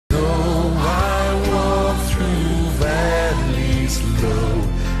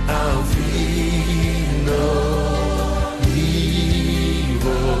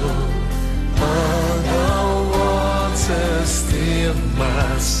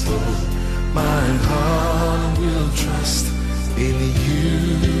Lord. My heart will trust in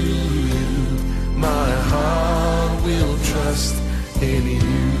you. My heart will trust in you.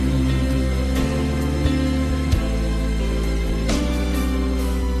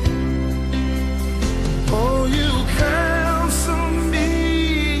 Oh, you counsel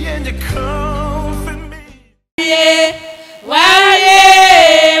me and you comfort me. Yeah,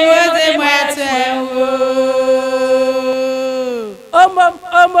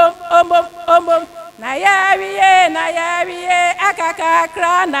 Nayariye,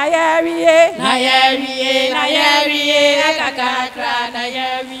 akakakra, Nayariye, akakakra,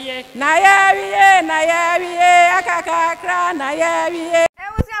 Nayariye, akakakra, Nayariye.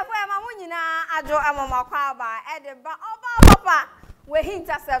 Ajo amama kwaba edeba Obaapa we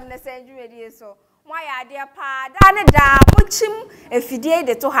hinta sem ne senjumedie so why ade pa da ne da muchim efidie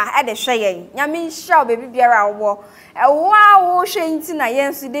de to ha ede hweyen nyame nhia obebi biara wo ewa wo hwenti na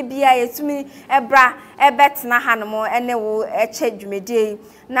yensu de bia yetumi ebra ebetena hanmo ene wo eche dwumedie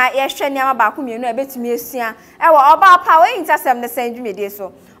na yehwe niam ba ko mienu ebetumi esua ewo Obaapa we hinta sem ne senjumedie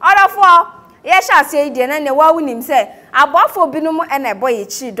so odofo yehya ase ide na ne wa wunim se abofo binum ene eboye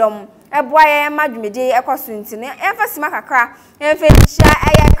chi dom eboye madwumedie ekoso ntine emfasima kakra emfehia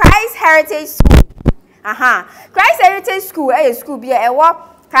Christ Heritage School. Christ Heritage School a school bia ewo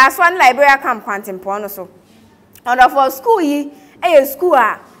Kaswan Liberia Camp Kwantempo no so. And for school yi a school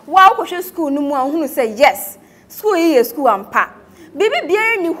a wa kwhwe school no mu ahunu say yes. School yi a school ampa. Bibi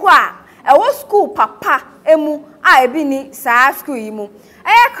bia ni ho a ewo school papa emu a ebi ni saa school yi mu.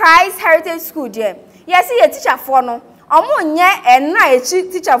 Christ Heritage School there. Yes, ye teacher for no. Omo nye enna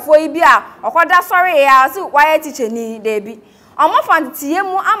echi teacher for yi bia okoda sorry ya so why teacher ni debi. Omo fantie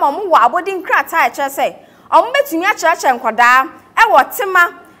mu ama omo wo abodin krata eche say omo betumi a chereche nkoda e wo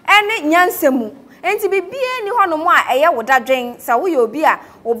tema ene nyansemu enti bibie ni hono mu a eye wodadwen sa wo ye obi a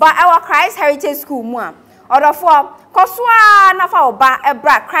wo ba e wo Christ Heritage School mu a odofo kosoa na fa wo ba e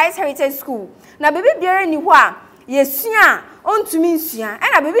bra Christ Heritage School na bibie ni ho a yesua ontumi nsua e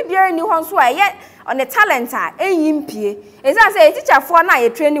na bibie ni ho nso a ye on the talent a enyimpie eza say teacher for na ye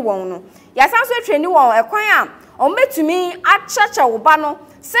train won no ya san so train won ekwan a ombetumi achacha wo ba no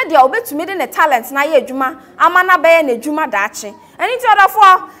se dia obetumi de ne talent na ye adwuma amana be ye ne adwuma daache eni ti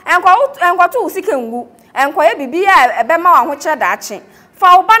odofo enkoto usike ngu enkoye bibia ebema wa ho kire daache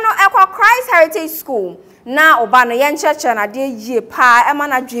fa wo ba no ekwa Christ Heritage School na wo ba no ye ncheche na de yie pa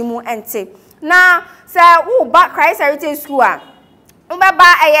emana dwimu ente na se wo ba Christ Heritage School a Ubaba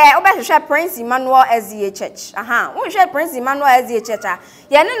obehwe Prince Emmanuel SDA Church. Wo hwe Prince Emmanuel SDA Church a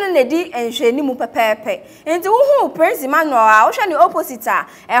ye ne no nedi enhwani mu pepepe. Enti wo hu Prince Emmanuel a wo hwe ne opposite a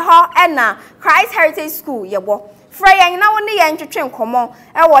eho na Christ Heritage School ye bo. Fra yen na wo ne ye ntwetwe nkomo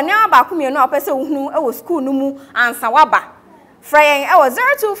wo ne abako mienu a opese wo hu wo school no mu ansa waba. Fra yen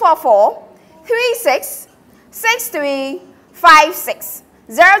 0244 36 6356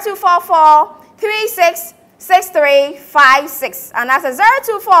 0244 36 6356 and that's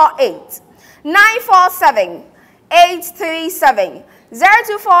 0248 947 837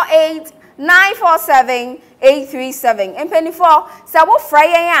 0248 947 837 empenifo se wo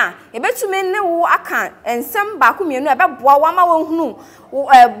frayen a ebetumi ne wo aka ensem ba ko mienu ebeboa wa ma wo hunu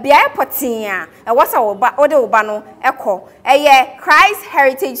bia potin a ewosa wo ba ode wo ba no ekọ eye Christ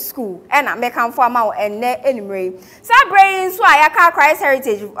Heritage School na mekanfo ama wo enne enumre sa brain so ayaka Christ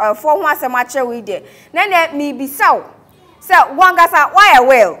Heritage for ho asem a kire we de na na mi bisaw se wangasa why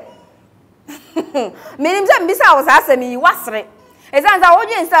well menim se mbisa wo sa asem yi wasre ezanza wo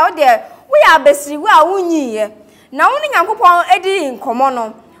dwen sa wo de we are besiri we a wunyiye na woni Nyankopon edi nkomo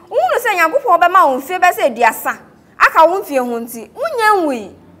no wonu se Nyankopon be ma won fie be se aduasa aka won fie ho nti wunye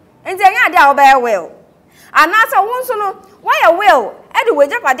nwi enti anya ade a wo be well anasa won so no why well edi we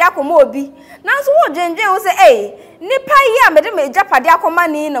japade akoma obi nanso wo dwendwen wo se nipa yi a mede me japade akoma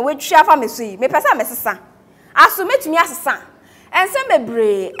ni na wetwi afa meso yi me pesa mesesa aso metumi asesa ensem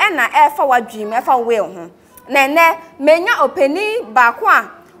bebre na efa wadwim efa well ho na ne menya openi ba ko a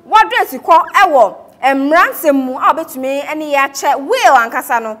wadresi ko ewo emransem mu a obetumi ene ya che will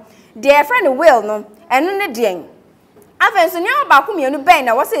ankasa no de friend will no eno ne den afenso nya ba ko mienu ben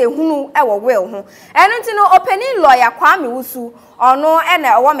na wo se ehunu ewo will ho eno nti no openi lawyer Kwame Wusu ono ene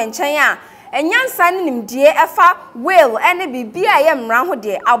ewo menchen a enyansa ne nimdie efa will ene bibia ye mran ho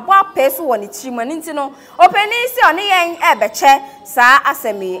de abo apeso wo ne chirima nti no openi si one yen ebeche saa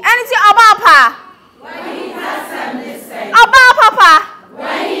asemi ene ti Obaapa Obaapa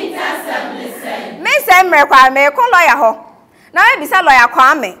me say mrekwa me ko lawyer ho na we bisa lawyer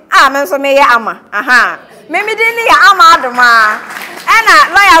Kwame me so me ye ama me di ni ya ama adoma na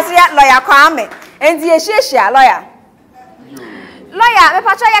lawyer so ya lawyer Kwame enti ye hihia lawyer me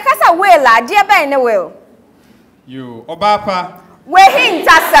pacho ya kasa will la die ben ne will. You Obaapa. We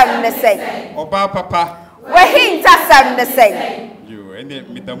hintasem ne say. Obaapa pa. We hintasem ne say. You ene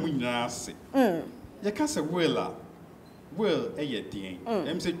medamu nyina ase. Ya kasa will la. Will eye den.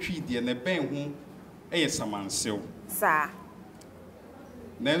 Em se twi de na ben ho eye samansew. Sa.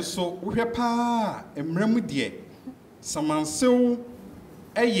 Nanso wohwe pa emramu de samansew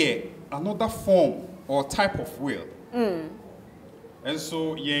eye another form or type of will. And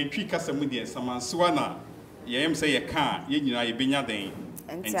so ye twi kasa mu de samansew na ye em say ye ka ye nyina ye benya den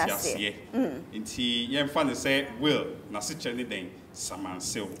entiase. Enti ye mfa ne say will na se kyerɛ den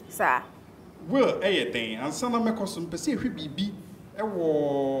samansew. Sa. Will den ansa na mekoso mpese hwe bibi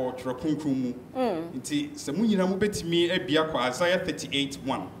ewo twere konkron mu. Nti se mu nyina mu betimi abia kwa Isaiah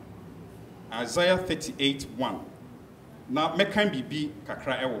 38:1. Isaiah 38:1. Na mekan bibi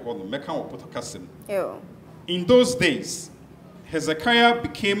kakra ewo ho no mekan wo potokasem. In those days Hezekiah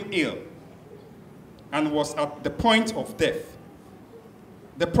became ill and was at the point of death.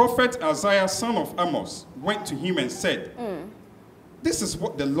 The prophet Isaiah, son of Amos, went to him and said, "This is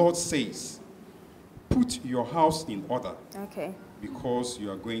what the Lord says. Put your house in order, because you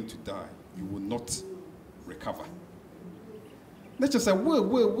are going to die. You will not recover." Let's just say, well,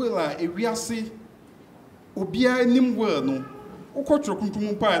 a reasi obia nim well no. Ukotro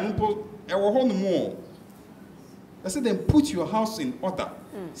kuntumu pa no po e wo ho no mo. I said then put your house in order.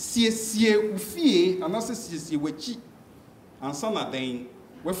 Sie ufie anase sie wachi. Ansa na den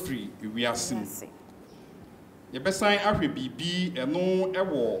we free reasi. Ye besan ahwe bibi eno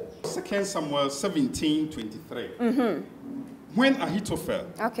ewo 2 Samuel 17:23. When Ahithophel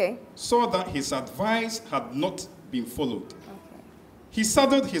saw that his advice had not been followed, he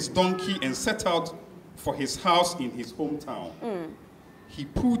saddled his donkey and set out for his house in his hometown. He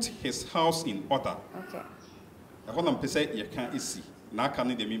put his house in order. Ehona mpese ye kan esi na aka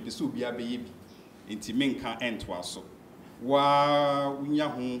ne de me mpese obi abeye bi enti menka entwa so wa unya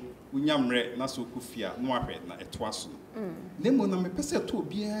ho unyamre na so kufia no ahwe na etwa so nemo na mepese to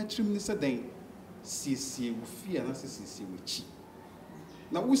obi a trim ni se den siesie ufia na siesie wachi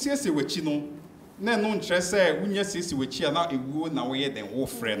na usiesie wachi no na no nkyere se unya siesie wachi na ewuo na wo ye den wo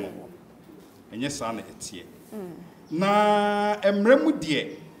frɛ no enye sa na etie na emremu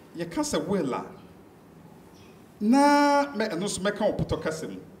de ye kasa wela na me no so meka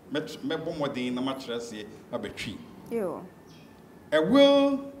opotokasem me bomodin na makyere se abetwi a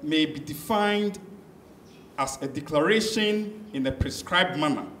will may be defined as a declaration in a prescribed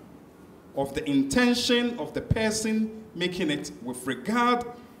manner of the intention of the person making it with regard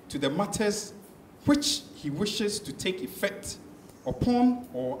to the matters which he wishes to take effect upon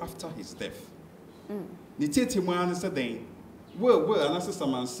or after his death. Nitete mu an said then, well, anasa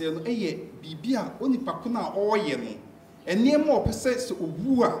samanse no eye bibia onipa ko na oye no enema opese se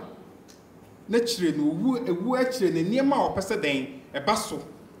owu a na kire no ewu a kire ne niema opese den eba so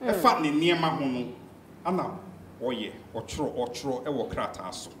efa ne niema ho no ana oye ochro ewo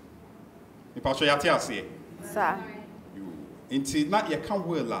krata so nipa so yate ase sir enti na ye kan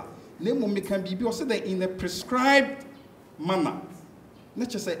well a na mo me kan bibi o se den in a prescribed manner na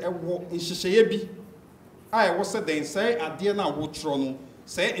che se ewo nhyehyeye bi a ewo se den say ade na wo tro no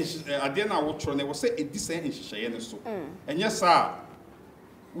say ade na wo tro no wo se edi say nhyehyeye ne so enye sa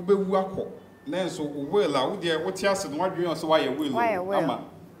wo bewu akọ nanso well a wo de wo ti ase no wadwen so waye well ama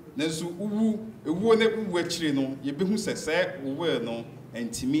nanso ewu ne wu akire no ye behu se well no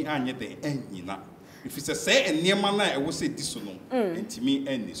entimi anye den anyina if you say enema na ewo se di so no entimi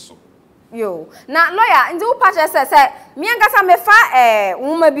ani so yo na lawyer ndi wo pa che se mi angasa me fa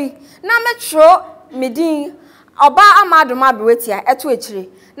woma bi na me tro medin oba amadoma be wetia eto akire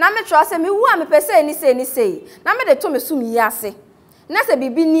na me tro se me wu a me pese ni sei na me de to me sum yi ase na se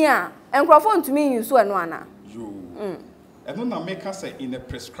bibi ni a enkrofo ntumi yusu eno ana yo eno na make us in a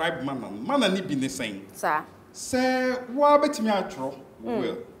prescribed manner ni bi ne sen sir se wa betimi atro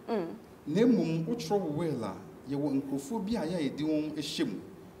well na mum utro well a ye wo enkrofo bi a ya edi won ehyem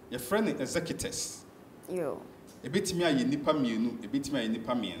ye friend executors yo ebetimi aye nipa mienu ebetimi aye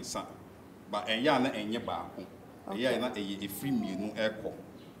nipa miensa ba enya na enye baako eya na eye efri mienu ekọ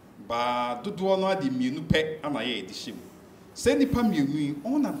ba dodo no ade mienu pe ana ye edi hyem se nipa mienu yi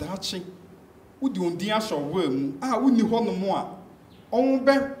on na daache udi ondin asho wa mu a woni ho no mo a on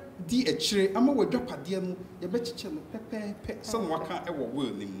be di akire ama wadwapade no ye be chiche no pepepe se no waka ewo wa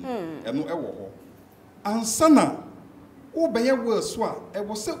ni mu eno ewo ho ansana wo be ye wa so a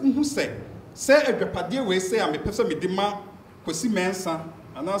ewo se uhu se adwapade we se a me pese me di ma kosi mensa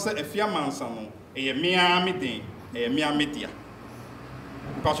ana se afia mansa no eye mea me den eye mea me dia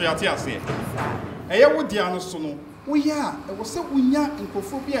pa so yate ase eye wo dia no so no Oya, e wo se unya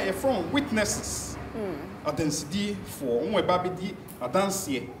nkofo bi a ye from witnesses. Adansidi for won e ba bedi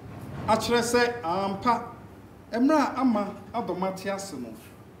adanse. A kire se ampa emra ama adomate ase no.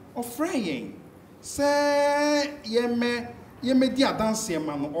 Ofra yen se ye me di adanse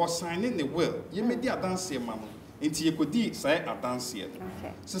ma no or sign in the will. Ye me di adanse ma no. Enti ye kodi say adanse no.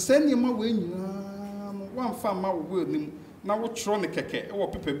 Okay. Se se niema we nyina no wan fa ma wo will nim na wo tro ne keke e wo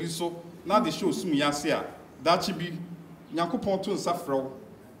pepa bi so na de show sum yase a dachi bi Nyankopon to nsa frɛw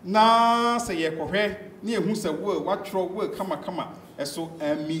na se ye kohwe na ehu se will wa tro will kama eso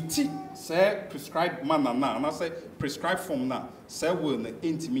meeti say prescribed manner na say prescribed form na say will na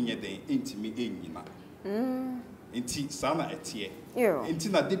entimi nye den entimi enyina enti sa na etie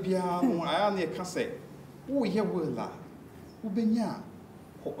enti na de bia no aya na e ka se wo ye will la wo benya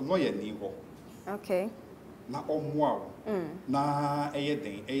lawyer ni ho okay na omwa wo na eye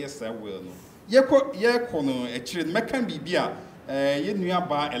den eye say will no ye ko no e kire meka bibia ye nua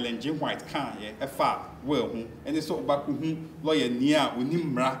ba LNG White kan ye efa well hu eni so oba ko hu lawyer ni a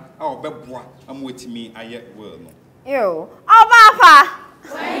onimra a obeboa am wetimi aye well no yo Obaapa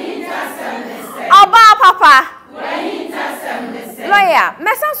Obaapa lawyer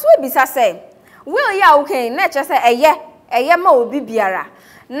mesa so ebisa say will ya okay na che say eye ma obi biara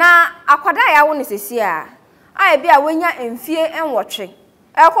na akwada ya wo ne sesi a bia wenya emfie enwotwe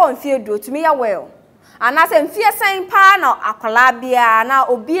ekọ mfie do tumi ya well ana se mfie san pa na akwala bia na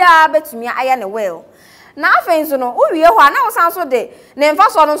obia betumi aya ne well na afenso so no uwie ho ana wo san so de ne mfa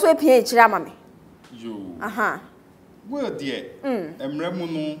so no so epie ekira mame yo aha well there emre mu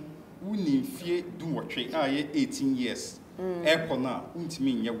no wuni mfie du wotwe a ye 18 years ekọ na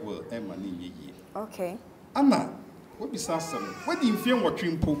untimi nye well e ma ne nye yi okay ana wobisa asem wadi mfie wotwe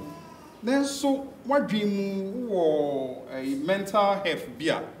mpo nenso wadwen mu wo mental health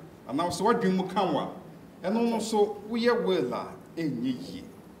bia ana so wadwen mu kanwa eno no so wo ye well a enye yi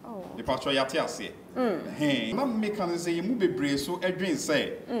the pastor yate ase na make an say mu bebre so adwen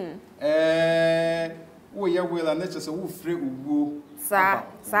say wo ye well a na che se wo frɛ uwo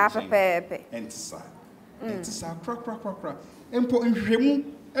sa pepe entisa kra empo nhwehwemu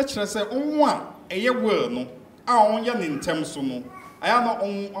e kire se onwo a eye well no a on ye ne ntem so no aya no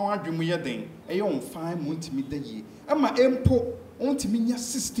on adwemu ye den eye on fine montimi da yi ama empo on timi nya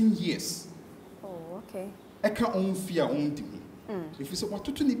 16 years okay eka on fia on di if so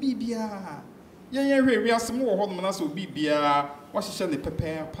watoto ne bibia ye hwe asem wo ho no na so bibia wa hyehyɛ ne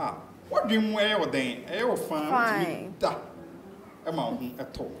pepe pa wadwemu eye wo den eye wo fine da ema ho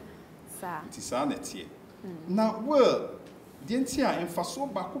eto sa ti sa na tie na well de ntia emfaso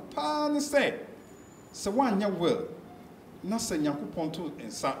ba ko pa ne se wanya well na se Nyankopon to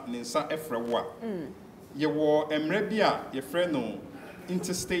nsa efre wo a ye wo emre bi a ye frɛ no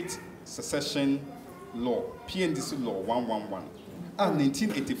interstate succession law PNDC law 111 and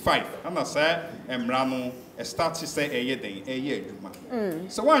 1985 ana sa emra no start say eye den eye adwuma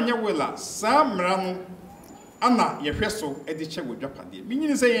so wanya wela sa emra no ana ye hwɛ so e de che wodwapade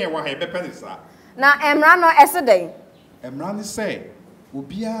minyini say ye wa ha be pɛ sa na emra no ese den emra no say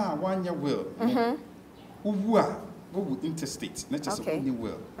obia wanya will uwu a wo interstate na just okay. Only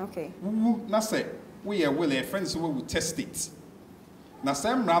will okay uwu na say we are will a friend so we test it na say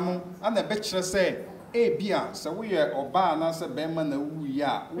emra no ana be kire say bia say we are oba na say be ma na wu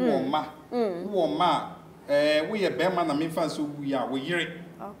ya wo ma we are be ma na me fan so wu ya wo yire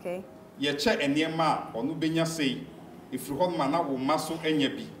okay ye che enema onu benya sei ifri ho ma na wo ma so anya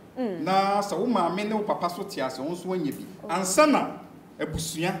bi na say wo ma me ne wo papa so tia so so anya bi ansa na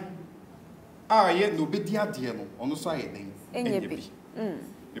abusua ye no bedi ade no ono so aye den anya bi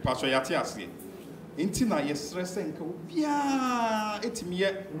the pastor yate ase enti na ye stress enka obia etimi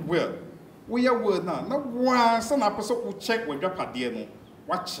ye well we ye well na wa sa na pese wo check wadwapade no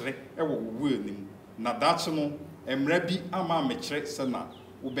wa kire e wo well nim na dache no emra bi ama me kire se na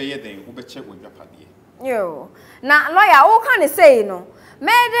wo be ye den wo be check wadwapade yo na lawyer wo kan say no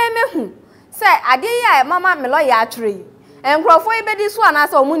me de mehu say ade ya mama me lawyer atre enkrofo ibedi so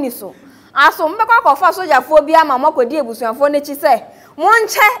anasa omuni so aso mbekwa kofa sojafo bi ama makodi ebusuafo nechi se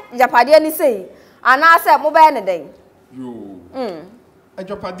monche japade ni sei ana se mo be ne den yo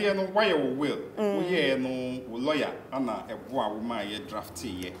ajopade no why wo will wo ye no wo lawyer ana eboa wo ma ye draft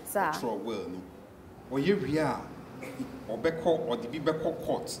ye control will no wo ye wi a obekọ odibi beko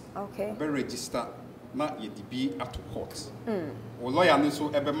court okay be register na ye dibi ato court wo lawyer no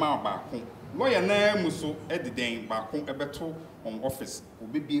so ebe ma ba ko lawyer na mu so ediden ba ko ebeto on office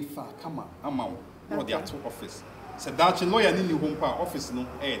obebie fa kama ama wo no dey ato office se dachi lawyer ni home pa office no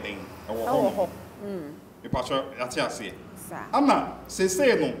den e wo ho e patcho ati ase ama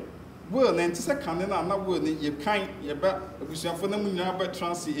se no will then to second and another word you kind you bet if you for them you have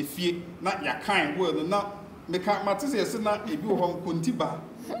transit if you not your kind word not make up matters as not if you home kuntiba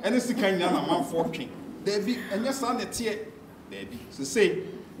and it's the kind of man forking there be and your son the tear there be so say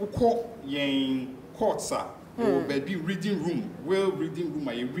we call yen courts or baby reading room well reading room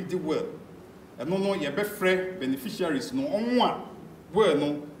I read the word and no you be free beneficiaries no on one word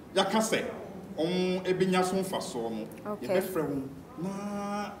no ya can say on ebinya so fa so no you be free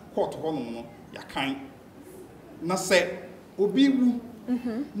na court ho no ya kan na say obi wu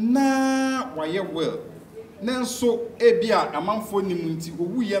na waye well nanso ebia amanfo nimunti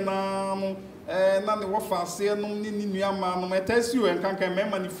owu ye na no na ne wofa ase no ni nuama no etasi o enkankan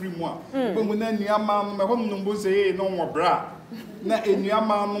mema ni free mu a obomu na nuama no me ho no mbo say no wo bra na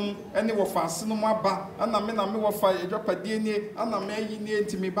enuama no ene wofa ase no aba na me wofa edwapadie ni ana me ayi ni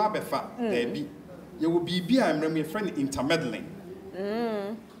entimi ba befa da bi ye wo bibia emrem ye friend intermeddling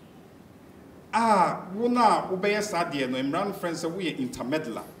wona wo be sade no emran friends we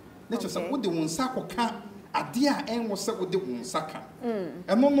intermeddler na cho say wo de won sa koka ade a enwo se wo de won saka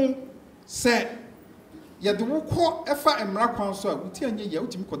eno no se ye de wo ko efa emra kwan so a wuti anye ye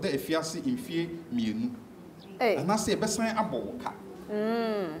wutimi koda afiase mfie mienu ana se be san abowo ka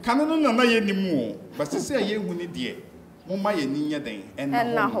kan no na ye nimu o but se ye hu ni de mo ma ye ni nye den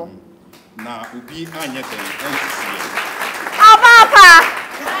enna ho na obi anye den ensie Obaapa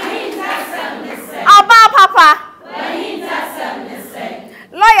Obaapa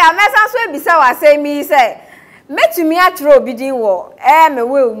lawyer mesa so ebisa wa say mi say metumi atro obi din wo me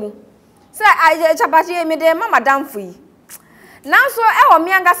we mu say aje chapati me de mama damfo yi nanso wo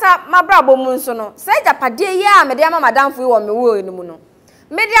mi angasa mabrabo mu nso no say japade yi a me de mama damfo yi wo me we no mu no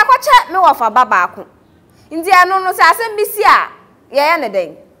me de akwache me wo fa baba ako ndi anu no say asem bisi a ye ne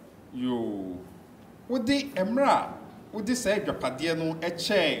den yo wodi emra wodi say japade no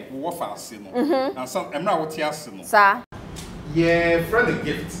eche wo fa ase no na san emra wo ti ase no sa yeah friend a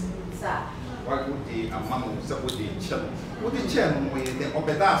gift sa what would the amano say would the chair no we the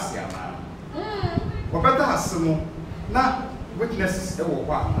obedasi ana obedasi no na witnesses e wo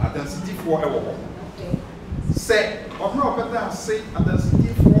kwa identity for e wo ho say of no obedasi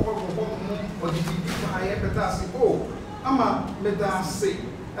identity for wo ho no o di ba ye obedasi oh ama medasi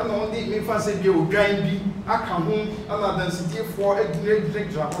and only me fancy be odwan bi aka ho ana identity for e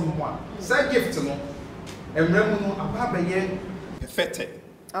drink dra ho no say gift no emremu no aba ye perfected.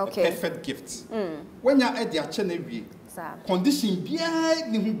 Okay. A perfect gift. When you add your channel, condition bia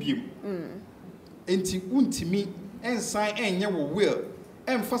ni hu biem. Enti untimi ensan enye wo will.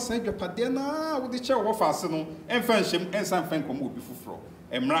 Emfa san dwapade na wo de che wo fa ase no emfa nhyem ensan fan kom obi fufuro.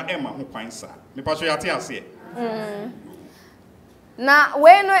 Emra ema ho kwan sa. Me pa so yate ase. Na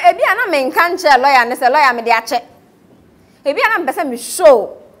we no ebi ana menka nche lawyer ne se lawyer me de ache. Ebi ana mpese me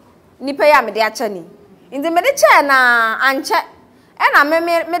show nipa ya me de ache ni. Indi me de che na anche na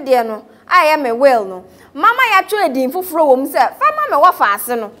me de no aye me well no mama ya twa edin fufuro wo mu se fa ma me wa fa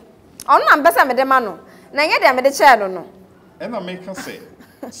ase no onu na mbesa me de ma no na nye de me de chair no na me ka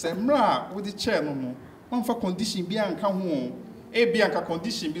se mra wo de chair no won fa condition bi anka ho e bi anka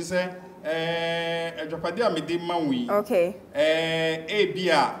condition bi se adwapade a me de ma wi okay e bi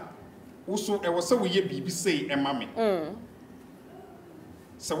a wo so e wo se wo ye bibi sei e ma me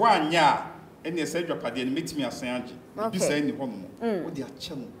se wa anya ene se adwapade no metimi asan age bi sei ni ho no wo de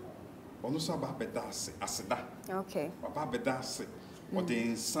ache no ono so aba beda ase aseda okay aba beda ase wo de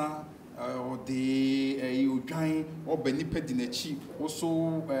nsa o de odwan o bani pedi na chi wo so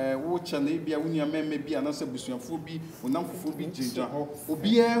wo cha na bia wunia meme bia na se busuafo bi onamfofo bi jinja ho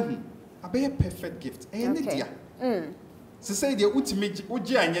obi ahu abe perfect gift ne dia se say dia ultimate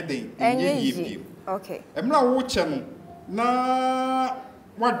ogi anye den enye yie okay emra wo che no na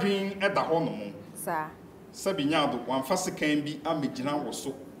wadwen eda ho no mo sa sabinyado wamfa sekan bi amegina wo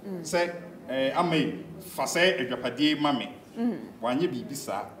so se amai fa se adwapade mame wanye bibi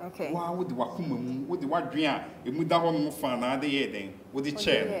sa wa wo de wakoma mu wo de wadwen a emu da ho no fa na de ye den wo de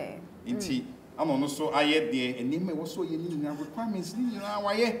chair nti ano no so aye de enima wo so ye ni nyina requirements ni nyina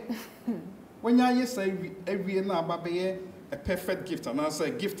waye wanya ye sa awie na aba be ye a perfect gift and answer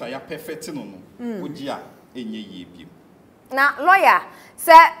gift ya perfect no no ogi a enye ye bi na lawyer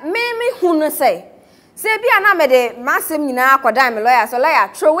se me hunu se bia na me de masem nyina akodan me lawyer so lawyer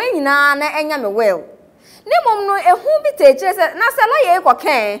trowe nyina na enya me well ni mom no ehu bi techire se na se lawyer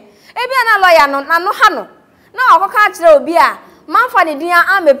ekoken bia na lawyer no na no ha no na okoka kire obi a manfa ne dia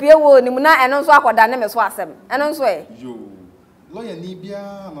amepie wo ni mu na eno so akodan ne me so asem eno nso yo lawyer ni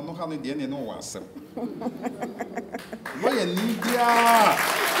bia na no ha no de ne no wa asem lawyer ni bia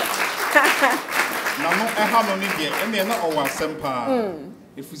na no ha no ni de ene na o wa asem pa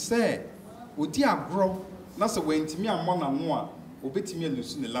If we say, Odi agro, na se we ntimi ammo na no a, obetimi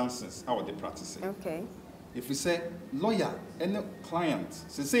lose the license how they practice. Okay. If we say lawyer and client,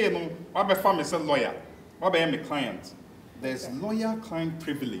 say no, wabe family say lawyer, wabe me client. There's lawyer-client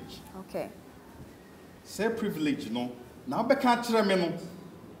privilege. Okay. Say privilege, you know. Now be can't tell me no.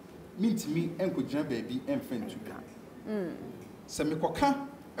 Mean to me, enko jina baby, enfant to be. Say me koka,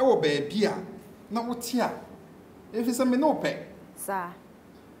 ewo baby a, na wotia. If you say me no pay. Sir.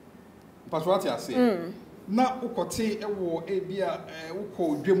 But what you say? Na ukote ewo ebia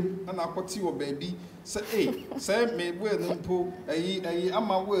uko dwem na akoti wo baby. Say say me we no mpo ayi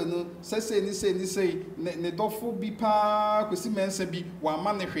ama we no say ni ne dofo bi pa kwesi mensa bi wa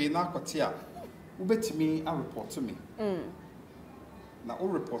ma ne hwe na akote a ubetimi a report to me na o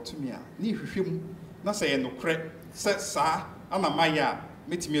report to me a ni hwehwem na say no kre say sa ana maya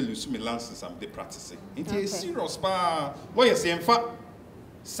metimi lose me license am dey practicing it is serious pa lawyer say emfa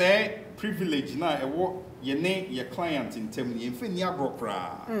say privilege na ewo ye ne ye client in term ye mfa ni agro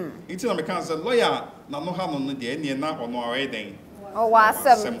kra nti na me kan say lawyer na no ha no de ene na ono awe den o wa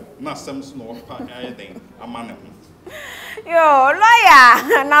asem na asem so no pa aye den amane ho yo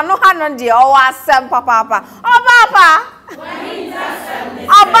lawyer na no ha no de o wa asem papa Obaapa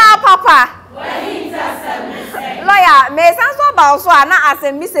Obaapa lawyer me san so ba so na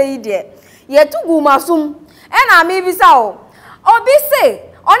asem mi say de ye tugu masum e na me bi sa o obi say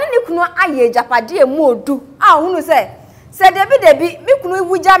oni ni kunu aye japade mu odu a hunu se debi mi kunu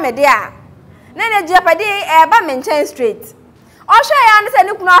wuja me de a na japade e ba menchen straight o hwe ya ne se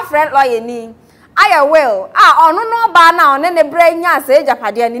ni kunu afriend lawyer ni aye well a onu no ba na one ne branya se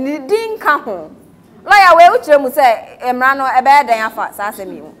japade ni din ka ho lawyer we uchire mu se emra no e be dan afa sa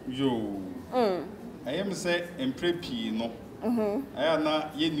asemi mu yo ayem se emprepi no aya na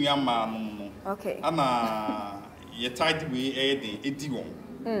ye nua ma no okay ana ye tied we e de edi won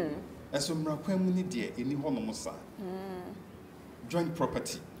eso mra kwam ni de eni ho no musa joint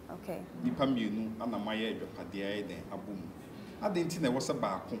property okay nipa mienu ana maye adwapade e de abom ade nti na wo se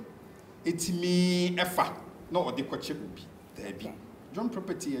baako etimi efa na ode kwache obi dabi joint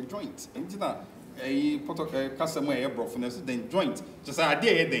property e joint nti na poto kasamo e brofo na so den joint just ade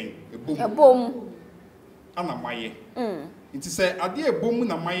e den ebom ana maye nti se ade ebom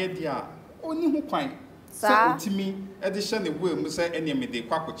na maye de a oni hu kwan se otimi e de hye ne we mu se ene me de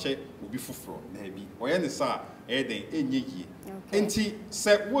kwakoche obi fufuro na bi oye ne sa e den enye yie nti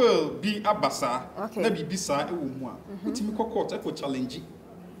se will be abasa na bibi sa e wo mu a otimi kokot e ko challenge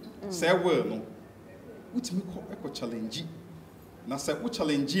se will no otimi ko e ko challenge na se wo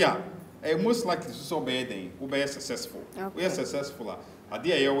challenge a most likely so be den wo be successful we are successful a ade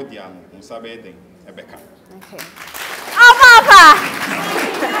e ye wo dia no nsa be den e beka okay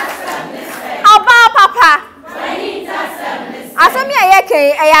Obaapa asemi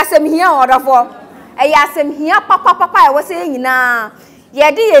ayeke ayasem hia odofo ayasem hia papa e wo se nyina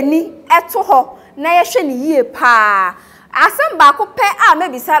ye de yeni eto ho na ye hwe ne yie pa asem ba ko pe a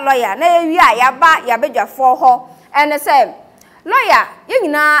mebisa lawyer na ye wi a ya bedwafo ho ene se lawyer ye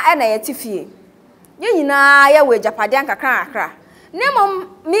nyina e na ye tifie ye nyina ye we japade ankakra akra nemo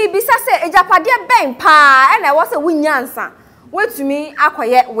mi bisa se ejapade ben pa e na wo se wunyansa wetumi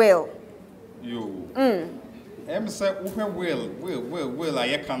akoye well yo em say will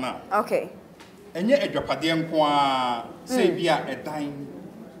ayeka na okay enye adwapade nko a say bia edan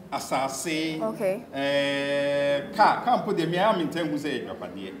asase okay ka mpo de me am ntam say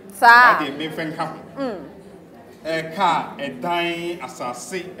adwapade sa de me fenka ka edan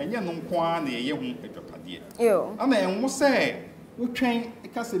asase enye no nko a na ye hu adwapade yo ana enwo say wotwen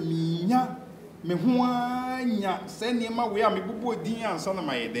ka se minya me ho anya se niema we a me bubu odin ansa na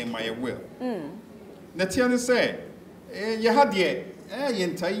maye den maye well na tia ne se ye ha de ye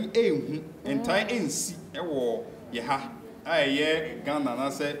ntai ehu ntai ensi ewo ye ha aye Ghana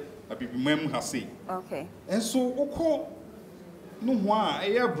na se abibimam ha sei okay enso ukọ no ho a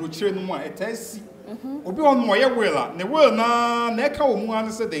ye abrochire no mu a etasi obi on mo ye well a ne well na eka wo mu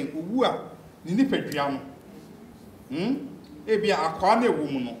an se den owu a ni nipadua no ebia akwa na ewu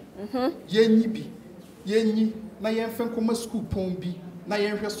mu no yenyi bi yenyi na yenfen koma school pon bi na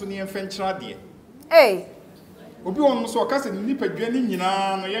yenhwe so ne yenfen kira de obi won so ka se ni nipadua ni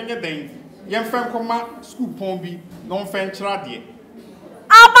nyina no yenye den yenfen koma school pon bi no yenfen kira de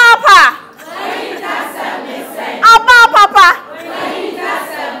Obaapa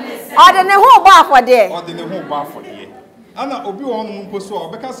ode ne ho ba afode ana obi won no mpo so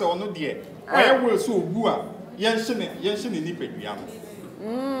obeka se ono de oye we so ogu a yenhye ne nipadua no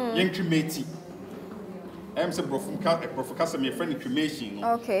yencremate em se profu ka se me friend cremation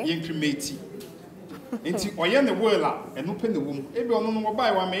no yencremate Nti oye ne will a eno pe ne wom. Ebi ono no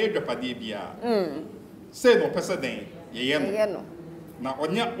buy wa me edwapade bia. Say no person den ye no. Na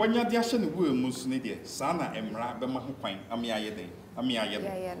onya de ahye ne will mu so ne de. Sa na emra be ma ho kwan ame aye den. Ame aye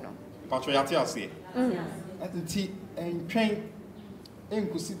no. Patro yate ase. Nti entwen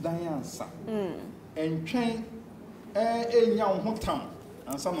enkusi dan ansa. Entwen enya wo ho tam.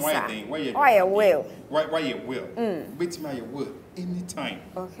 Ansa no why den why will. Why will. Beti my will anytime.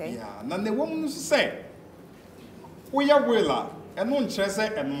 Okay. Yeah, na ne wom no say. We ya will a eno nkyere se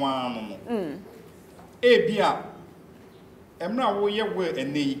eno ano no. Ebia emra wo ye will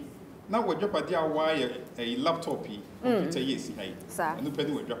enei na wodwapade a wa ye laptop yi computer yes hai. Eno pe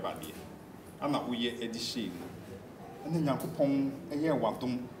ni wodwapade. Ana wo ye edition. Ana Nyankopon eye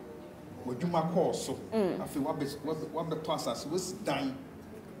wadom. Wadwuma course so. Afi wa be to asase was dan.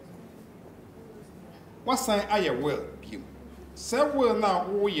 Wasan aye will biem. Say will na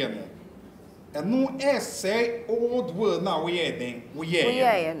wo ye no. Eno say old will na we ye den. We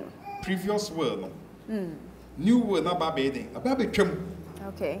ye no. Previous will no. New will na ba be den. Aba be twam.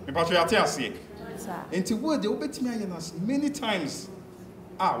 Okay. Me patro yate ase. Sir. Enti word de obetimi aye na many times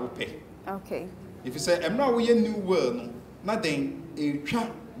wo pay. Okay. If you say emra we ye new will no, na den e twa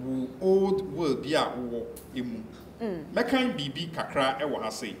wo old will bi a wo emu. Mekan bibi kakra e wo ha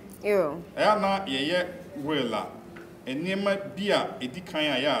sei. Yo. Na ye will a enema bi a edi kan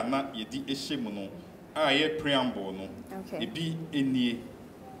a ya na ye di ehye mu no a ye preamble no. Okay. Ebi enie.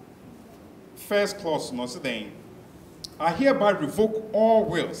 First clause no say then I hereby revoke all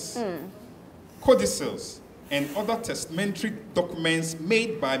wills, codicils, and other testamentary documents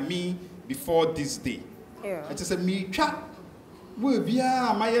made by me before this day. Yeah. It is a me twa we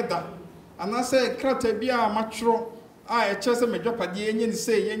bia mayeda and I say krata bia matro a chese medwapade enye ni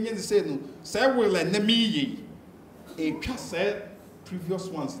say no say will and me ye e twa say previous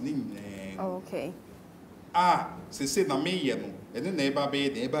ones ni nyina. Okay. Say na me ye no eno na eba be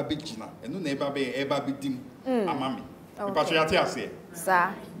de eba be gina eno na eba be eba be dim amami. Me patro yate ase.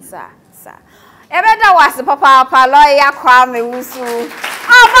 Sa. Ebeda was papa lawyer kwa me wusu.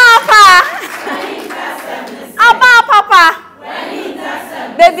 Obaapa.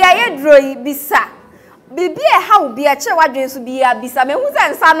 Baby aye droi bisa. Bibi e ha obi a che wadwen so bia bisa me hu se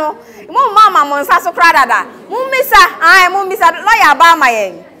nsa no. Mo mama mo nsa so kra dada. Mo misa lawyer ba ma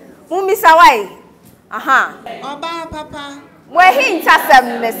yen. Mo misa why? Obaapa. We hinta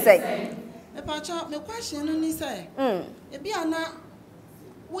sem me say. E pacho me question no ni say. E bia na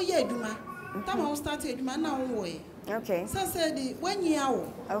wo ye aduma. Tama wo start aduma na wo wo. Okay. Say di wanyi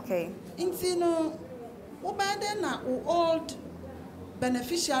awo. Okay. Inti no wo ba de na wo old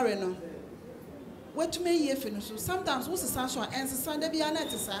beneficiary no. What may ye finish? Sometimes what's the sanction and the Sunday be an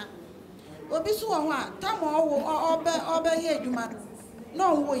etisa. Obi so ho a tama wo obe here aduma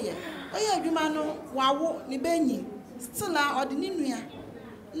no wo ye. Oye aduma no wawo ni benyi. Still a odi ni nua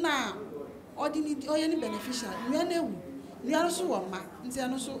na odi ni oye ni beneficiary nua na ewu nua no so wo ma nti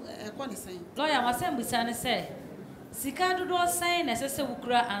ano so ekọ ne sen lawyer wasem bisa ne say sika dodo sen na sese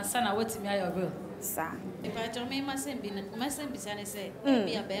wukura ansa na watimi ayo bill sa if I tell me masem bisa ne say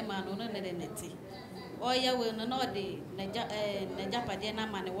bi abe ma no ne de neti oye we no no de naja pade na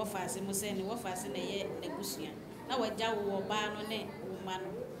ma ne wo faase mu sen ne wo faase na ye negusua na waja wo ba no ne wo ma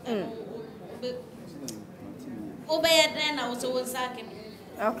no Obey then I was always sacking.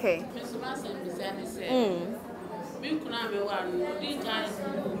 Okay. Mr. Mason said, me could not be one, these times,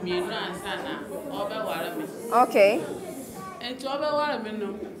 me and Sana, over okay. And to over Waterman,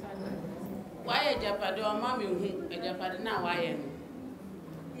 why a Japade or Mammy, a Japade now, why am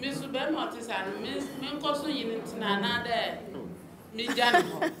Mr. Belmont and Miss Minkoso in Nana there. Miss Janet.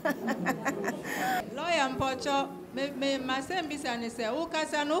 Lawyer and Pocho, me myself be and say, O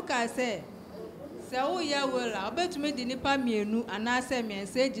Casanoka say. So ya will I bet me the nipa mienu and I say me and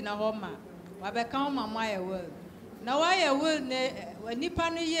say Gina Homa. Wabeka my will. Now I will nipa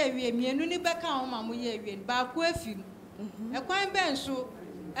no ye we mienu ni beka homa ye win back with him. A quine bench so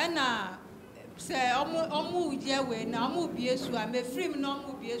and say almost ye way now move be so I may free no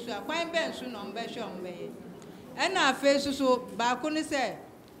move be so a quine bench soon on Besham Bay. And I face so back on say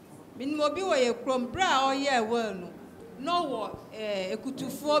Min mobi wa ye crom bra or ye well no. No wo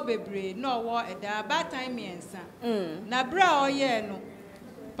ekutufuo bebre no wo eda ba time yensa na bra oye no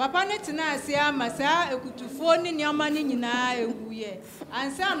papa ne tena ase ama sa ekutufuo ni nyama ni nyina ehuye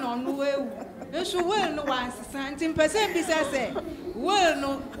ansa no no ewu nso wel no wansesa nti mpese bi se wel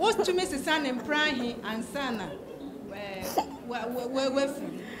no wo tumi sesa ne mpranhi ansa na we fi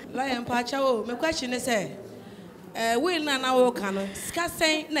lawyer mpacha o me question say wel na wo kan ska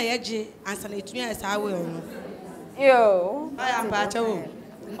sen na yeje ansa na etumi asa wel no yo I am Pacho.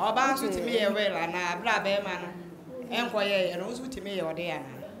 Oba so timi ye well na bra be ma no. Enko ye no so timi ye ode ya na.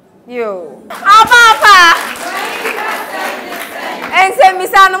 Yo. Obaapa. Ense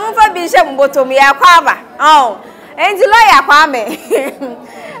misa no mfa bi hye mbotom ya kwaba. Oh. Enti lawyer kwame.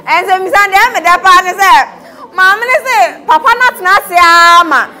 Ense misa de me da pa ne se maame ne se papa na tena ase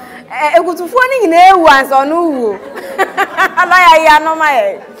ama. Egutufo ni nyina ewu anso no wu. Lawyer ya no ma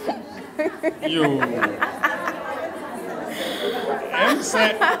ye. Yo.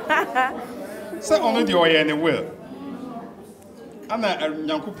 Say only the oil and will. Ana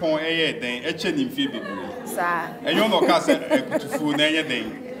Nyankopon eye den eche ni mfie bebu. Sa. Enyo no ka se ekutufu na enye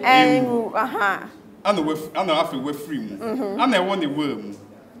den. Aha. Ana afi we free mu. Ana ewo ne we mu.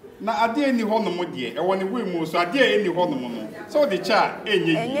 Na ade eni ho no mo de, ewo ne we mu so ade eni ho no mo no. So the cha enye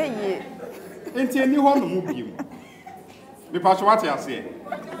yi. Enye yi. Enti eni ho no mo biem. Me pa so what you say.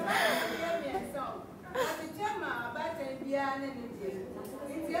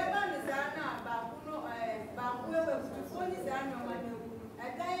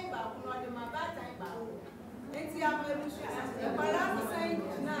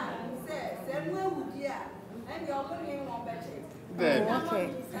 Okay.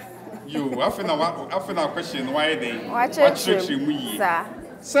 You, I feel question why they Watch it.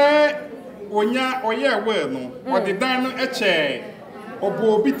 Say, onya oye well no, or the dino eche, or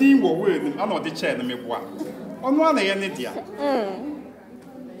bo bidding wo word, and not the chair, me bois. On one any dear.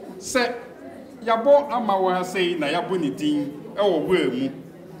 Say, Yabo Amawa say, na yabuni ding, oh, worm,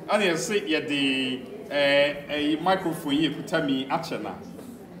 and you say, yet the a microphone you could tell me, Achana.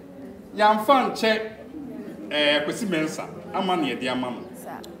 Yam fan check, Quisimensa, Amani, dear mamma.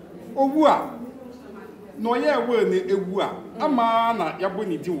 Owua no ye we ne ewua ama na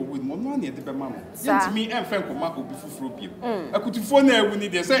yaboni di wo no no na de be ma no yentimi enfen koma obi fufuro biem akutufo na ewu ni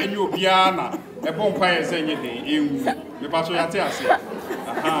de se enye obia na e bon kwa ye se enye den enwu me ba so yate ase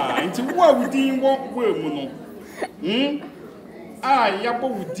aha nti wo awudin wo mu no yabo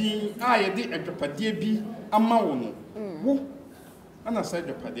wudin ye de adwapade bi ama wo no wo ana sa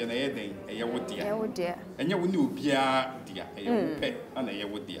adwapade na ye den ye wo dia enye wo ni obia dia ye wo pe ana ye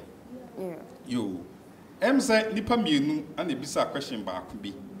wo dia. Yo, say nipa mienu and a bisa question back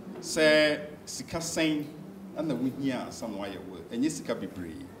be say sika sen and the winya some wire word and yes sika be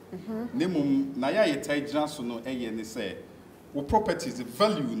brave. Nemum na ya yetai jina so no ne say wo properties the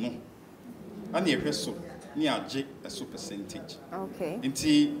value no and ye hweso ni age a so percentage. Okay.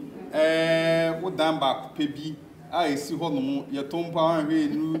 Nti wo dan back pe bi a esi ho no ye tompa hwe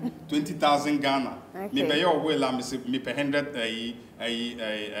nu 20,000 Ghana. Me be your well am say me per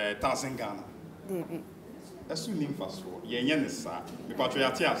 100,000 Ghana. David. Asu nim faso ye nye ne sa me patro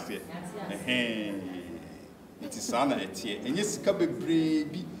ya te ase nti sa na etie enye sika bebre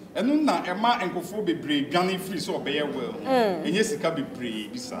bi enu na ema enkofo bebre dwane free so obeye well enye sika bebre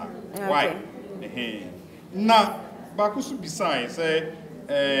bi sa why na ba ko so beside say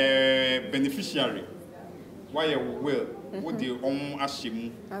beneficiary why you well wo de on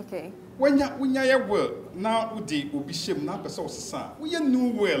ahyem Okay. Wenya ye well na wo de obi hyem na pese osesa wo ye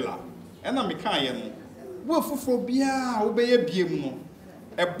new well a ena me kan ye no wo fufo bia wo be ye biem no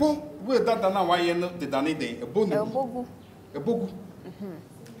ebo wo dada na wa ye no de dane den ebo no ebogu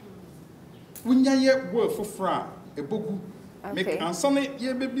wenya ye wo fufra ebogu me ansane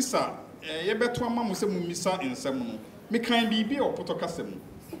ye be bisa ye beto amamo se mumisa ensem no me kan bibi opoto kasem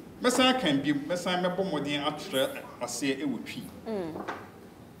mesan kan bi mesan mebo modin atre ase ewotwi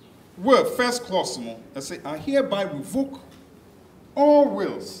word first clause no I say I hereby revoke all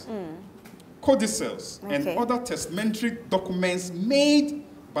wills codicils and other testamentary documents made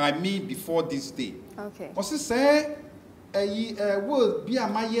by me before this day. Okay. What say word be a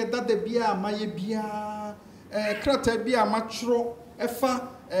maye that the be a maye bia krata be a matro efa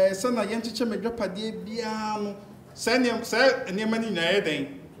sana yenchiche medwapade bia no say niamani na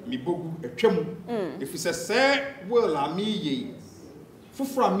eden mi bogu atwam if say will a me ye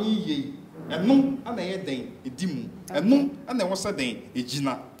fufra mi ye eno ana ye den edimu eno ana wo sa den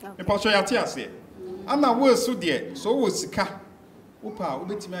ejina me pa so yate ase ana wo so de so wo sika upa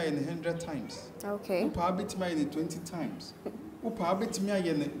obetimi aye 100 times Okay. upa obetimi aye 20 times upa obetimi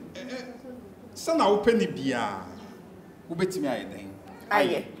aye sana openi bia obetimi aye den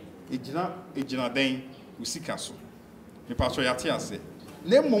Aye ejina den usika so me pa so yate ase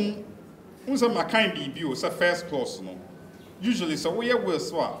lemom unsa makan bibi o sa first clause no usually so we will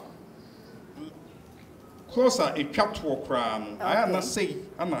so closer a twa to okra no I na say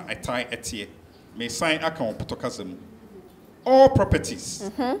ana atai etie me sign account potokasem all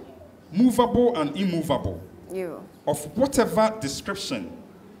properties movable and immovable of whatever description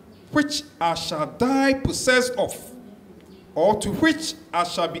which I shall die possessed of or to which I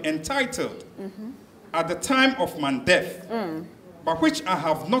shall be entitled at the time of my death, but which I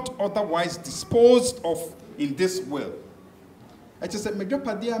have not otherwise disposed of in this will. I just said,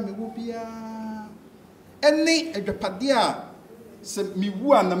 Mejopadia, me will be any Ejopadia, se mi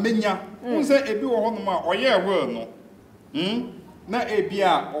wua na menya, who say a bill on my or yeah, well, no. Na a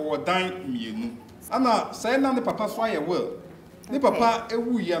bia or dine me. Anna, say none the papa fire will. Ni papa a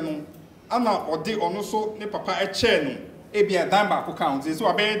woo yano. Anna or de ono so ni papa a chair. Ebia dan ba ko count so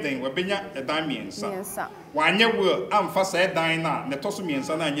abeden we benya e dan miensa wanye wo amfa say dan na ne toso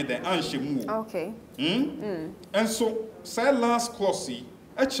miensa na anye den anhye mu okay and so say last clause e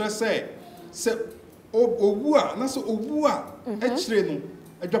kire say owu a na so owu a e kire no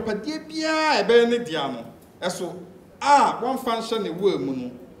adwapade bia e be ne dia no eso one function ne wo mu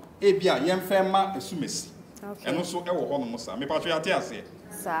no ebia yemfa ma esumesi eno so e wo ho no mo sa me pa twa ate ase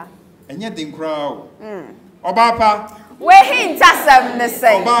sa enye den kra o Obaapa we hintasem ne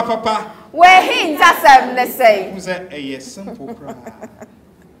say Obaapa we hintasem ne say who say a simple cry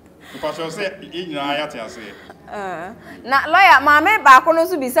because you say nyina ayate ase na lawyer maame ba ko no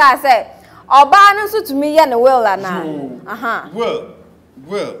so bisa say oba no so tumi ye ne will ana will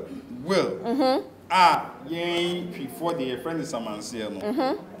yen before the friend is amanse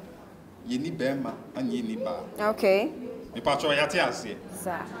no ye ni bema and ye ni ba okay me pa cho yate ase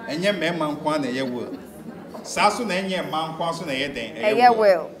sa enye mema nkwa na ye will saso na enye ma nkwa so na ye den eye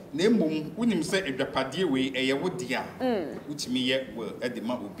will na mbom unim se edwapade we eye wodia utimi ye will e de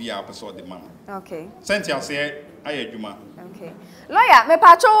ma obi a person de ma okay sentia se aye adwuma okay lawyer me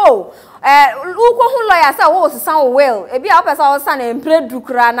pa cho uko hu lawyer say wo sisan will e bia opesa wo san empre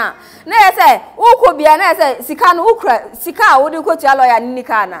dukura na ye say uko bia na ye say sika no ukra sika wo de ko tia lawyer ni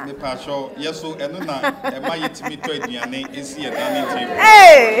ka na me pa cho yeso eno na e ma yetimi to aduane esi e dan ni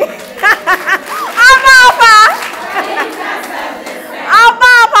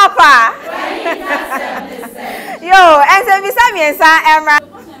Obaapa yo ense bisa miensa emra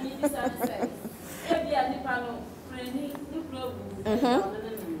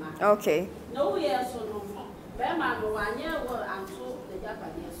okay no yes so no be ma no wanye wo anto the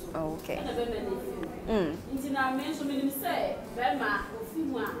japade so okay na be me nti na me so me say be ma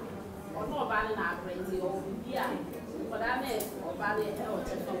ofimu a ono oba ne na abrenti o bi a oda na oba ne e o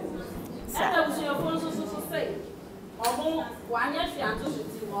teso na we so phone so say omo wanye hwe anto so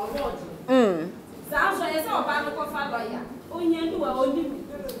ti wo lord za so ye say oba no ko fa lawyer onye ndu wa oni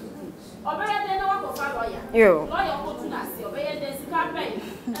obeye de na wa ko fa lawyer yo lawyer ko tu na se obeye de sika pay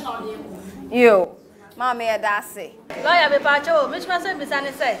na ode yo mama ya da say lawyer be pa cho me chuma say bisa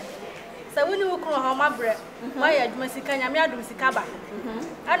ne say se woni wo kro ha mabre wa ya adwuma sika nyame adum sika ba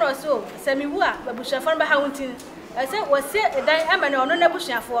ana so se mi wu a babushafo ba ha wontin e se wo se dan amane ono na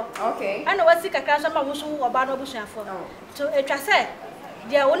bushafo okay ana wo sika ka so ma wo so wo ba no bushafo to etwa se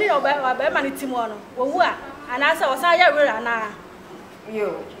dia woni oba ma ne timo no wo wu a ana se wo sa ya wera na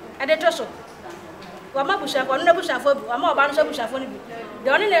yo ade to so wa ma bushafo no na bushafo bi wa ma oba no so bushafo no bi de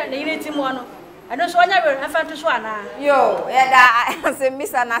oni ne yire timo no ado so anya wera afa to so ana yo ya da se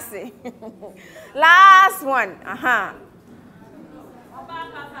misa na se last one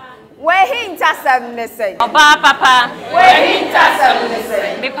we hintasem ne say Obaapa we hintasem ne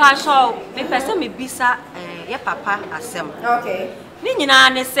say me pa so me pese me bisa ye papa asem okay ni nyina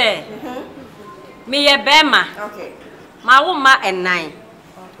ne say me ye bema okay ma wo ma enan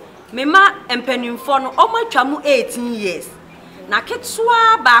me ma empanimfo no o ma twa mu 18 years na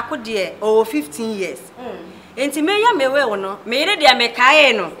ketsoa ba ko de o 15 years enti me ya mewe wo no me ire de me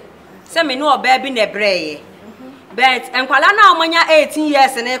kae no se me no oba bi na breye but enkwala na omanya 18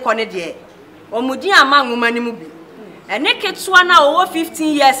 years na eko ne de omudi ama nwoma ni mu bi ene ketsoa na o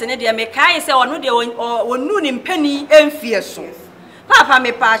 15 years ne de me kae se ono de wonu ni mpani emfie so papa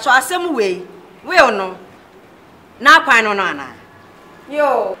me pa so asem we ono na kwan no ana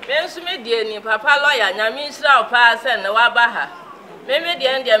yo mensu me die ni papa lawyer nyame isra opa se ne wa ba ha me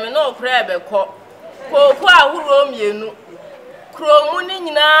die ndie me no okra be ko ahuro mienu kromu ni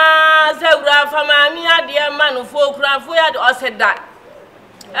nyina zawura fama mi ade ma no fo krafo ya de oseda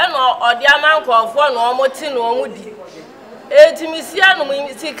eno ode amankofo no omoti no omudi etimisia no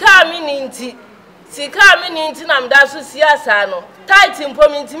sika mi ni nti na mda so siasa no tight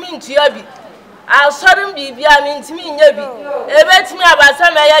mpomi ntimi ntua bi asorum bibia mi ntimi nya bi ebetimi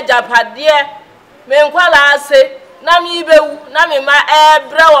abasa me ya japade me nkwala ase na mi bewu na me ma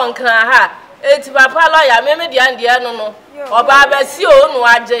ebre won kan ha eti papa lawyer me dia ndie no oba abasi o nu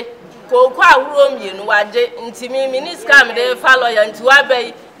age kokwa ahuro mienu waje ntimi minister me de fa lawyer nti wa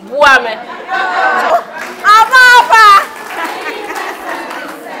bai bua me Obaapa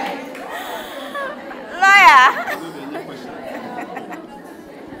lawyer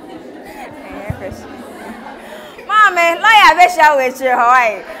shall we cheer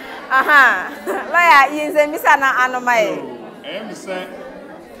Hawaii? Aha. Lawyer, you say Miss Anna Anomai.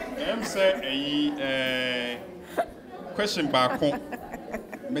 say question back home.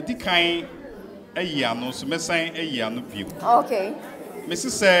 Medicain a year no so messan a year no view. Okay.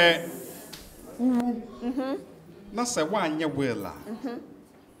 Mrs. say na say one year well.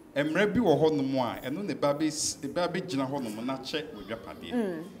 Emre bi wo ho no mo a eno ne ba be gina ho no mo na che we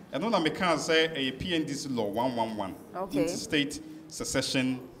dwapade. Eno na me kan say a PNDC law 111 Interstate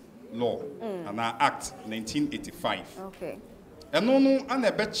Succession Law and Act 1985. Okay. Eno no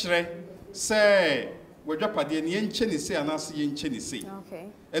ana be kire say we dwapade ne yenche ne say anase yenche ne say. Okay.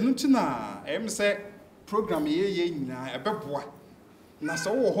 Eno ntina em say program ye nyina ebeboa. Na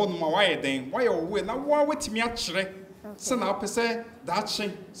so wo ho no ma wa ye den wa ye wo na wo wetimi a kire. So now, per se, that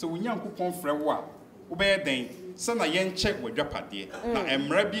chain, so we young coupon for a while. Obey then, so na yen check with your party. Now, I'm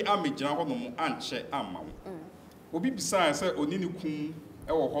ready, I'm a general and check amount. Obi besides, say, Oninikum,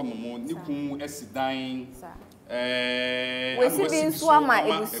 our honomo, Nikum, Essidine, we see in Swama,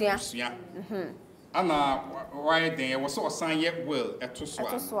 Elusia. Anna, why there was so a sign yet will at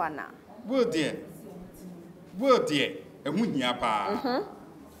Toswana. Well, dear, a munyapa.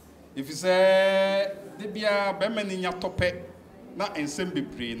 If you say, Debia Beman ya tope na ensem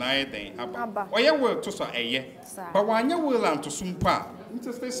bebre na eden aba oye will to so eye but wanya will and to sumpa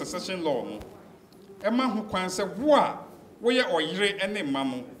interstate succession law no e ma ho kwan se wo a wo ye oyire ene ma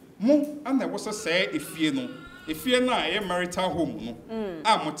no mo ana wo se say efie na eye marital home no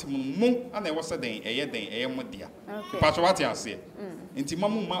a motim mo ana wo se den eye mo dia pa so what ase enti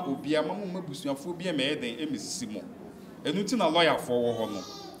mamu ma obia mamu ma busuafo bia me eden emesisi mo enu ti na lawyer for wo ho no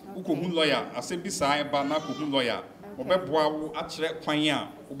ukohun lawyer asembi sai ba na kohun lawyer obeboa wo akire kwan a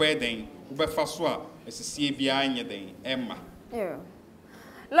obeden obefa so a esisie bia anye den emma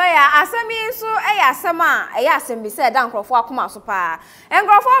lawyer asemi so asem a asembi say da nkrofo akoma so pa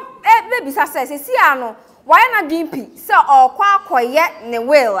nkrofo be bisa say sesi ano why na dimpi say okwa akoye ne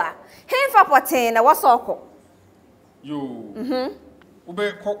will a hemfa poten na wasoko yo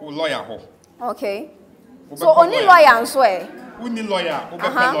ube ko lawyer ho okay so only lawyer nso Uni lawyer,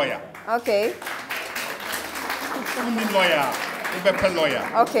 Obaapa lawyer. Okay. Uni lawyer, Obaapa lawyer.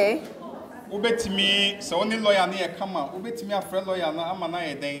 Okay. Obetimi, so only lawyer na e kama, obetimi afre lawyer na ama na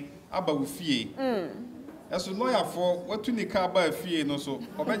e den aba wo fie. Eso lawyer for what you nika aba fie no so,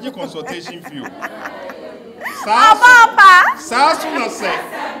 obeje consultation fee. Obaapa. Sa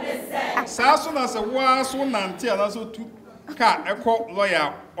so na se wa so nante ana so tu ka ekọ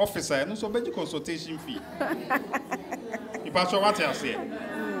lawyer officer no so obeje consultation fee. Ipacho what you say?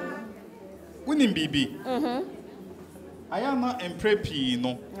 Unim bibi. Ayana emprepi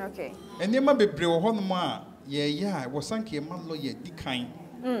no. Okay. Enema bebre wo hono ma ye wo sanke ma lawyer di kan.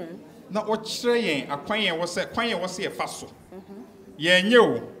 Na o kire yen akwan yen wo se e fa so. Ye nye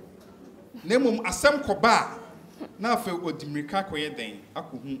o. Nemum asem koba na afa odimirika koye den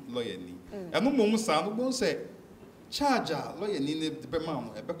akohu lawyer ni. Eno mom sa no bon se charger lawyer ni ne be ma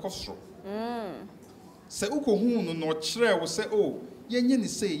no e be kosoro. Se ukohu no no kire wo se o yenye ni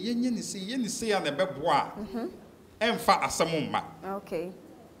sei ya na beboa emfa asem mma. Okay.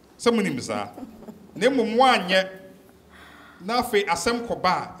 Samuni mza. Nemum wanye na fe asem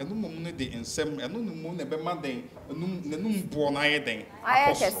koba enu mum no de ensem enu mum na be ma den enum bo na ye den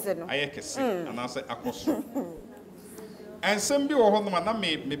ayekese anase akoso ensem bi wo ho no na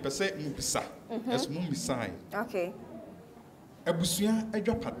me pese mu bisa es mu bisai. Okay. Abusua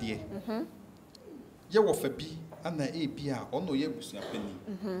adwapade ye wo fa bi ana bi a ono ye abusua pani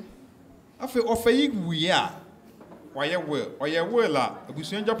afi ofa yi wi a waye we la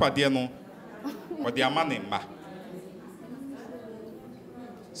abusua adwapade no odi ama ne mma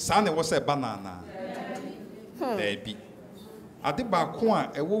sa ne wo se banana da bi ade ba ko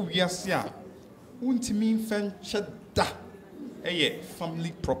a ewo wiase a untimi mfen cheda eye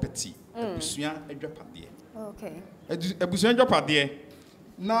family property abusua adwapade. Okay. Abusua adwapade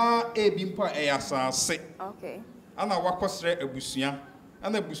na ebi mpo asase. Okay. Ana wakosre abusua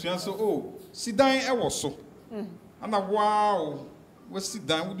ana abusua so oh sidan ewo so ana wow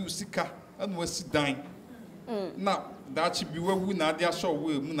wasidan wudu sika ana wasidan na dachi bi wawu na ade asho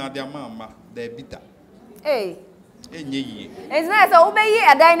we mu na ade amama da bita enye yi ezna so ubeyi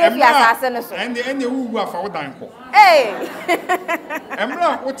adan na fi asase no so ene wuwu afa wodan ko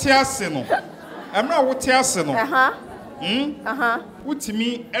emra wote ase no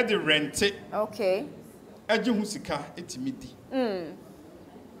utimi e de rente. Okay. Aje hu sika etimi di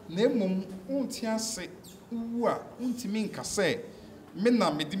na emom unti ase wu a untimi nkase me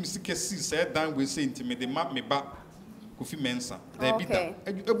na medim sika si se dan we se ntimi de ma me ba Kofi Mensa. There be that.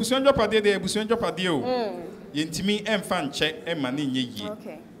 Ebusuan jopade de ebusuan jopade o. Yentimi emfa nche ema ne nye yie.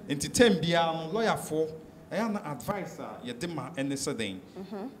 Okay. Enti tem bia no lawyer for na advice ye de ma ene seden.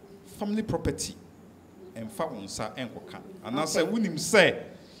 Family property emfa wonsa enkoka. Anase wunim say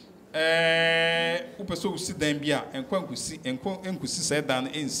upeso usi dan bia enkusi say dan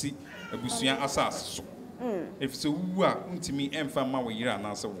ensi ebusuan asas so. If so wu a untimi emfa ma wo yira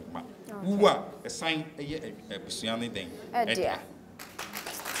anase wo ma. Wu a esan eye ebusuan ne den.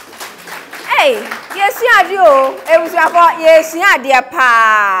 Hey, yes, you are. It was about yes, you are dear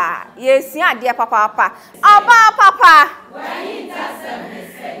pa. Yes, you are dear papa. Papa.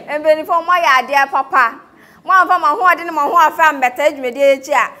 And then for my dear papa. One from my who didn't know who found better me dear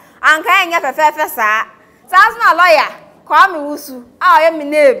chair. And can you have a fair sir? Sounds not lawyer. Call me Wusu. I am my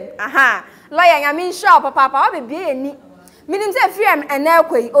name. Aha. Lawyer, I mean sure papa. I'll be any. Meaning say film and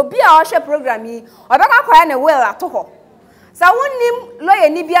airquay or be our share program me or back up and well at all. So wonnim lawyer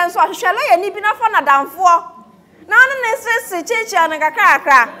ni bia nso ahwehwe lawyer ni bi na fa na damfo na ne se cheche na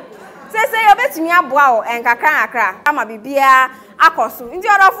kakra se yo betimi aboa o enkakra akra ama bibia akoso ndi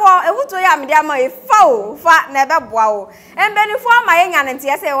odofo ewuto ya me dia ma e fa na ebe boa o embenifo ama yenya ne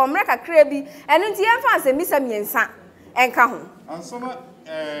ntie se wo mre kakra bi enu ntie mfa nsemi miensa enka ho ansoma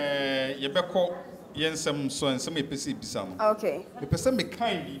yebekọ yensem so ensem epese bisa no okay epese me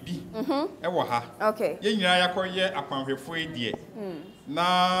kan bibi ewo ha okay yenyira yakoye akwanhwefo edie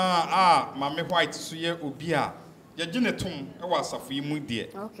na mame white so ye obi a ye gine tom ewo asafo yi mu die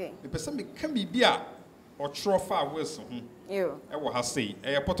okay epese me kan bibi a ochro fa weso ho ewo ha sei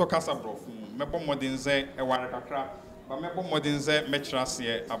poto kasa brofo mebo modern ze eware kakra ba mebo modern ze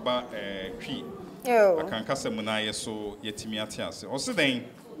metrase aba twi akankasa mu na ye so yetimi ate ase o se den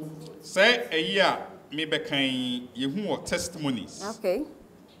say a year me bekan yehu testimonies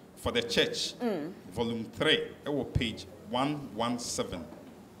for the church volume 3 page 117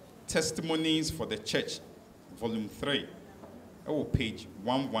 testimonies for the church volume 3 page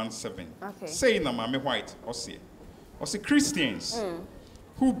 117 say na mame white or say Christians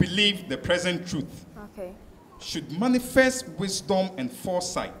who believe the present truth should manifest wisdom and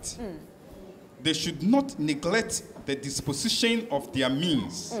foresight. They should not neglect the disposition of their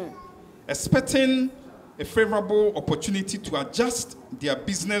means, expecting a favorable opportunity to adjust their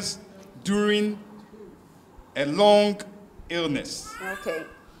business during a long illness.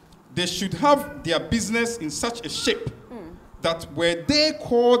 They should have their business in such a shape that were they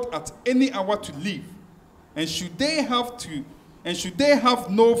called at any hour to leave, and should they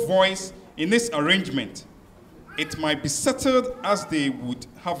have no voice in this arrangement, it might be settled as they would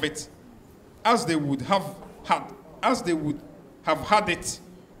have it, as they would have had it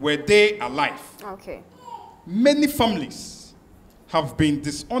were they alive. Many families have been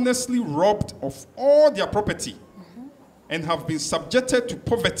dishonestly robbed of all their property and have been subjected to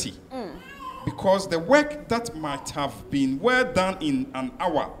poverty because the work that might have been well done in an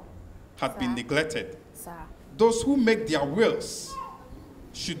hour had been neglected. Those who make their wills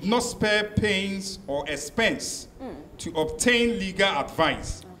should not spare pains or expense to obtain legal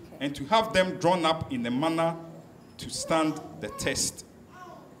advice and to have them drawn up in a manner to stand the test.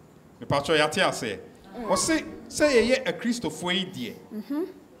 Me patro yatia say, o say ye a Christopher idie.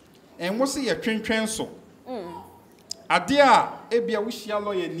 And wo say ye twentwen so. Ade a ebia wo hia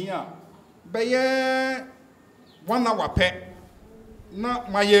lawyer ni a be ye 1 hour pe na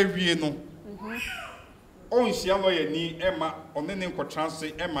maye wie no. On hia lawyer ni ema onene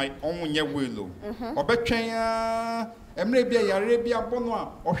nkotranse ema onwonye welo. Obetwen a emre bia yare bia bono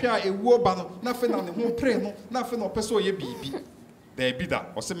a ohwe a ewuo ba no na fe na ne ho pre no na fe na opeso ye bibi da bida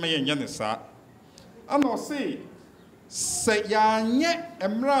o se meye nya ne sa ana o se ya nye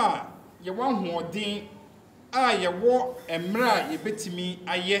emra ye wa hoodin a ye wo emra ye betimi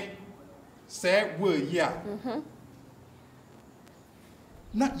aye se wo yi a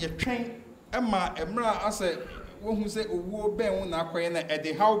na ye twen ema emra ase wo hu se owuo ben wo na akoye na e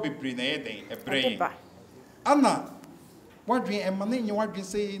de how bebre na ye den ebrey ana wadwen emane nye wadwen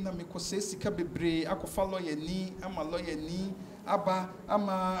say na mekose sika bebre akofa lawyer ni ama lawyer ni aba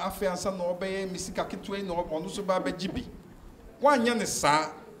ama afiansa na obeye misika keto na onu so ba ba gibi wanya ne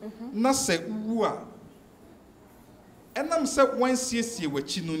sa na se wu a enam se wansiesie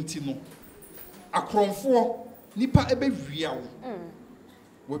wachi no nti no akromfo nipa ebe wia wo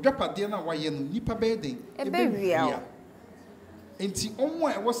wadwapade na waye no nipa be den ebe wia enti omo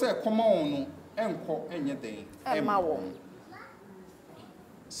a wo se koma won no enko enye den ema wo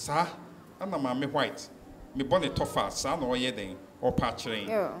sa ana mame white me bone tofa sa na oye den o pa kire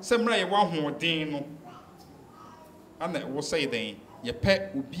se mra ye wa hoden no ana wo say den ye pe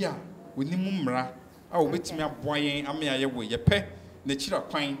obi a onimu mra a obetimi aboyen ame aye wo ye pe na chira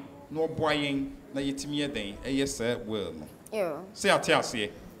kwan na oboyen na yetimi ye den eye se will no yo se ate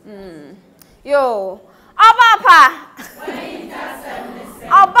ase yo Obaapa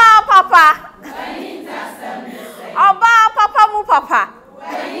Obaapa Obaapa mu papa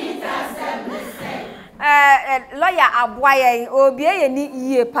lawyer aboyen obi ye ni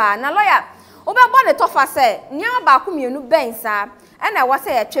yie pa na lawyer obebo ne tofa se nya ba ko mienu ben sa e na wo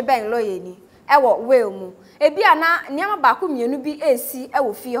se ye twe ben lawyer ni e wo we mu ebi ana nya ba ko mienu bi esi e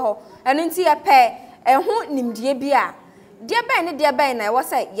wo fie ho eno nti ye pe ehu nimdie bi a de ben ne de ben na wo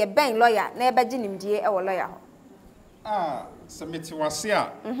se ye ben lawyer na e beje nimdie e wo lawyer ho semeti wase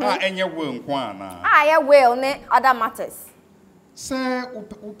a enye will nko ana ye will ne other matters se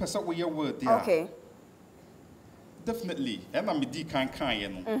wo pesa wo ye will dia okay definitely and I'm di kan ye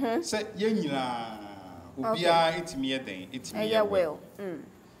no say ye nyina obia etimi ye den etimi ye will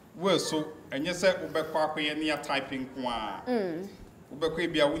well so enye say obekọ akoye ne typing ko a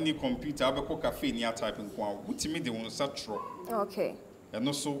obekọ bia wo ni computer obekọ cafe ne typing ko a wutimi de won sa tro okay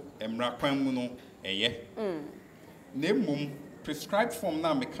eno so emra kwan mu no eye na mum prescribed form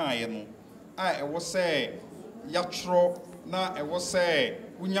na me kan ye no e wo say ya tro na e wo say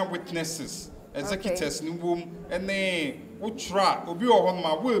wunya witnesses executors ni wom ene utra obi ohon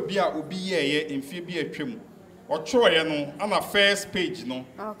ma we bi a obi ye mfie bi atwam otroye no ana first page no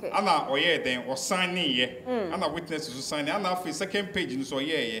ana oye den o sign ye ana witnesses so sign ana for second page no so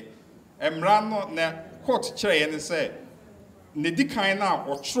ye emra no na court kire ye ne say ne dikan na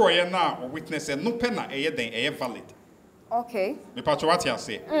otroye na o witness no pe na eye den eye valid okay me pa what you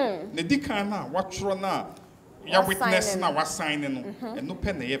say ne dikan na watro na ya witness na wa sign no no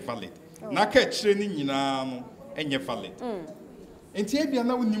pe na eye valid na ka kire ni nyina no enye valid enti ebia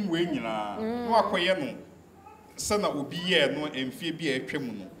na wonim we nyina no akoye no se na obi ye no emfie bi atwam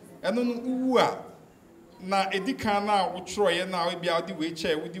no eno no uwu a na edikan na wotroye na ebia odi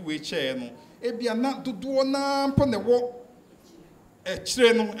we chair no ebia na dodo na mpo ne wo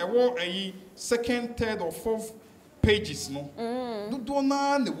kire no ewo ayi second third or fourth pages no dodo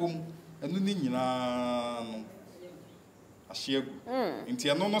na ne wom eno ni nyina no ashiegu enti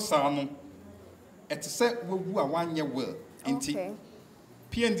eno no sa no et se wogu a wanye will enti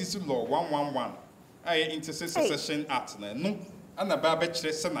PNDC law 111 aye intercession act na no ana ba be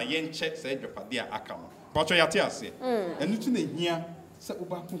kire se na ye nche se adwapade a aka no but yate ase enu tu na hia se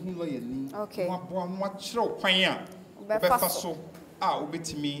oba ko hu lawyer ni wa bo no kire kwan a obefa so a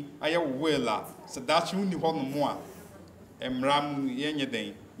obetimi aye wo will a se dachi uni ho no mo a emram ye nye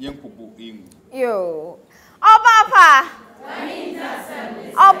den ye nkobo emu yo Obaapa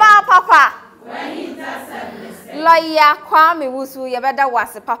Obaapa lawyer Kwame Wusu ye beda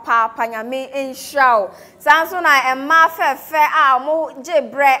wase papa panyame enhraw sanso na emma fefe a mo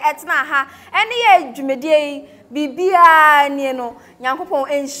jebre etna ha ene ye dwumedie bibia nie no nyankopon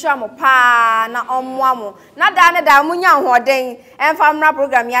enhra mo pa na ommoa mo na da ne da mo nya hoden emfa mra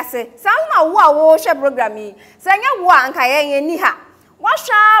program yase sanso na wo a wo hwe program yi sanya wo anka ye ni ha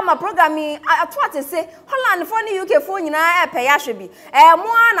washa ma programming atoate se Holland for ni UK for nyina epe ya hwe bi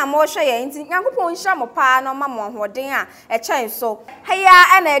mo na mo hwe ye nti nyankopon hya mo pa no ma mo hoden a chen so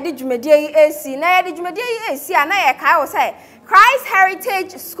heya na edi dwumedie yi esi na edi dwumedie yi esi a na ye kai wo say Christ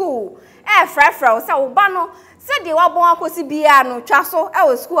Heritage School frefra wo say wo ba no se de wa bon akosi bia no twa so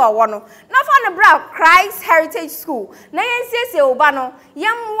wo school awo no na fa ne bra Christ Heritage School na yensiesie wo ba no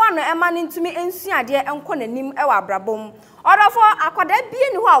yemwa no ema ne ntumi ensuade enko nanim wo abrabom Orofo akoda bie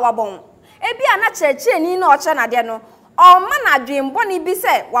ni ho awabon ebia na chereche ni na oche na de no o ma na dwembo ni bi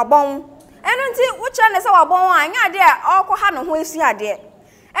se wabon enu nti wo chere ne se wabon anya de okọ ha no ho esuade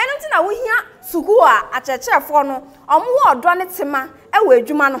enu nti na wo hia suku a achechefo no omo wo odo ne tema ewo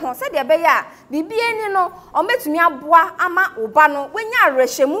adwuma no ho se de be ya bibie ni no o metumi aboa ama oba no wenya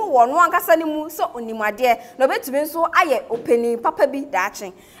arehemu wo no ankasa ni mu so onimade no betumi nso aye openi papa bi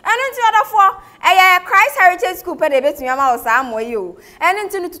daachen enu nti odofo eye Christ Heritage School pe de betumi ama wo sa amoye o enu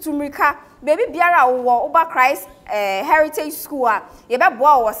nti no tutumrika baby biara wo oba Christ Heritage School a ye be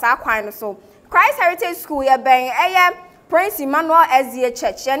boa wo sa kwan no so Christ Heritage School ye ben eye Prince Emmanuel SDA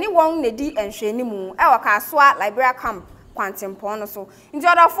Church yani won nedi enhwani mu e wakasoa Liberia Camp kwantempo no so nti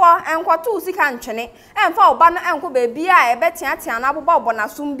odofo enkoto sika ntwene emfa oba no enko bebia e betiatia na aboba obona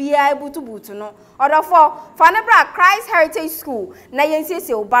sum bia ebutubutu no odofo fa ne bra Christ Heritage School na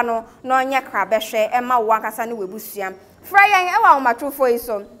yensiesie oba no na onye kra behwe ema wo akasa ne webusua fra yen e wa omatrofo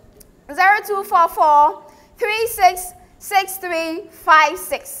iso 0244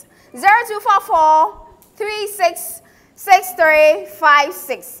 366356 0244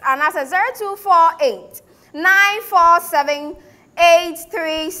 366356 and that's 0248 947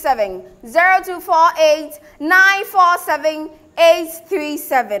 837 0248 947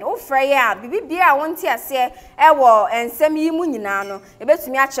 837 o freya bibi bia wonti ase ewo ensem yi mu nyina no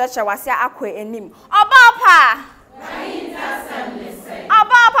ebetumi a cheche wase akwa enim Obaapa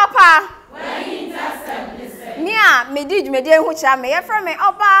Obaapa Mia medi dwumede hu cha me ye frɛ me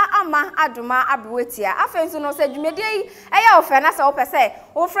oba ama adoma abrewetia afenso no se dwumede yi eye ofe na se wo pese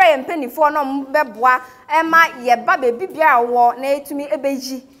wo frɛ ye mpanifo no mbeboa ema ye ba bebi bia wo na etumi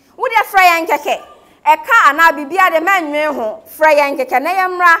ebeji wo de frɛ ye nkeke eka ana bibia de menwe ho frɛ ye nkeke na ye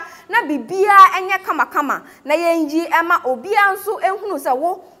mra na bibia enye kama na ye nji ema obia nso ehunu se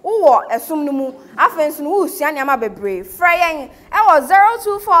wo esum no mu afenso no wo sua ne ama bebre frɛ ye ewo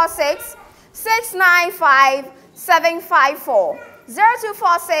 0246 695 754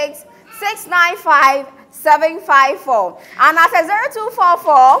 0246 695 754 and at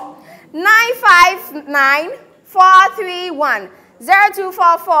 0244 959 431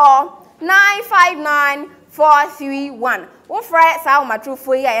 0244 959 431 wo frɛ sa wo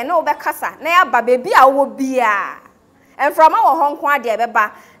matrofo yi a na wo bekasa na ya ba bebi a wo bia enframa wo honko ade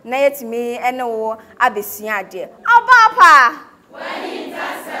beba na yetimi ene wo abesia ade Obaapa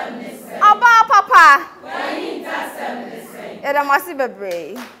Obaapa Era masi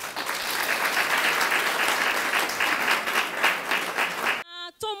bebre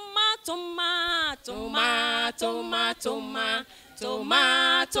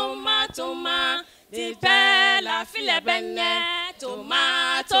Toma di bella file benne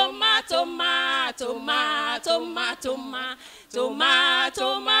toma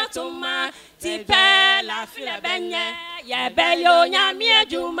di bella file benne ye beyo nyamie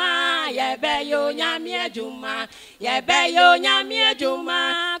juma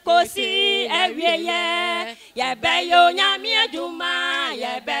kosi ewieye ye beyo nyamie juma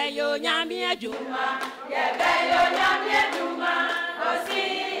kosi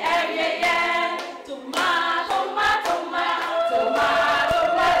ewieye toma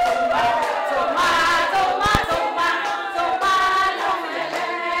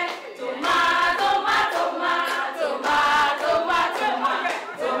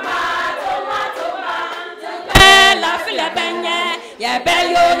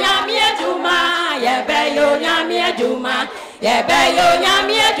Yebeyo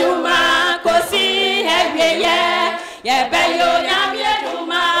nyamie juma kosi ewieye yebeyo nyamie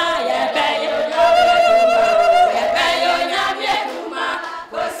juma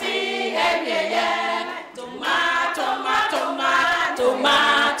kosi ewieye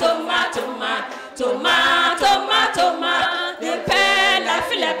toma dipe la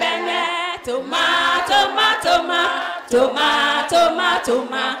file bene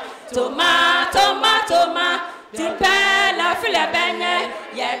toma dipe la file bene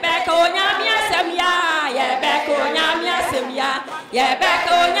yebeko nyamie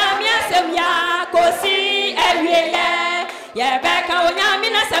semya kosi ewieye yebeko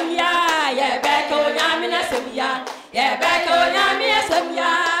nyamie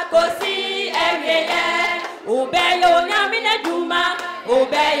semya kosi ewieye obeyo nyamie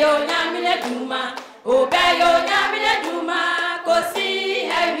duma kosi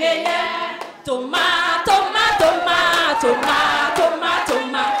ewieye toma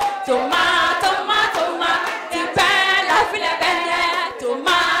dipe la file bene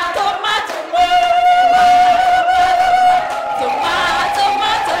toma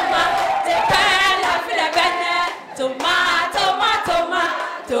dipe la file bene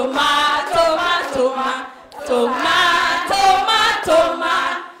toma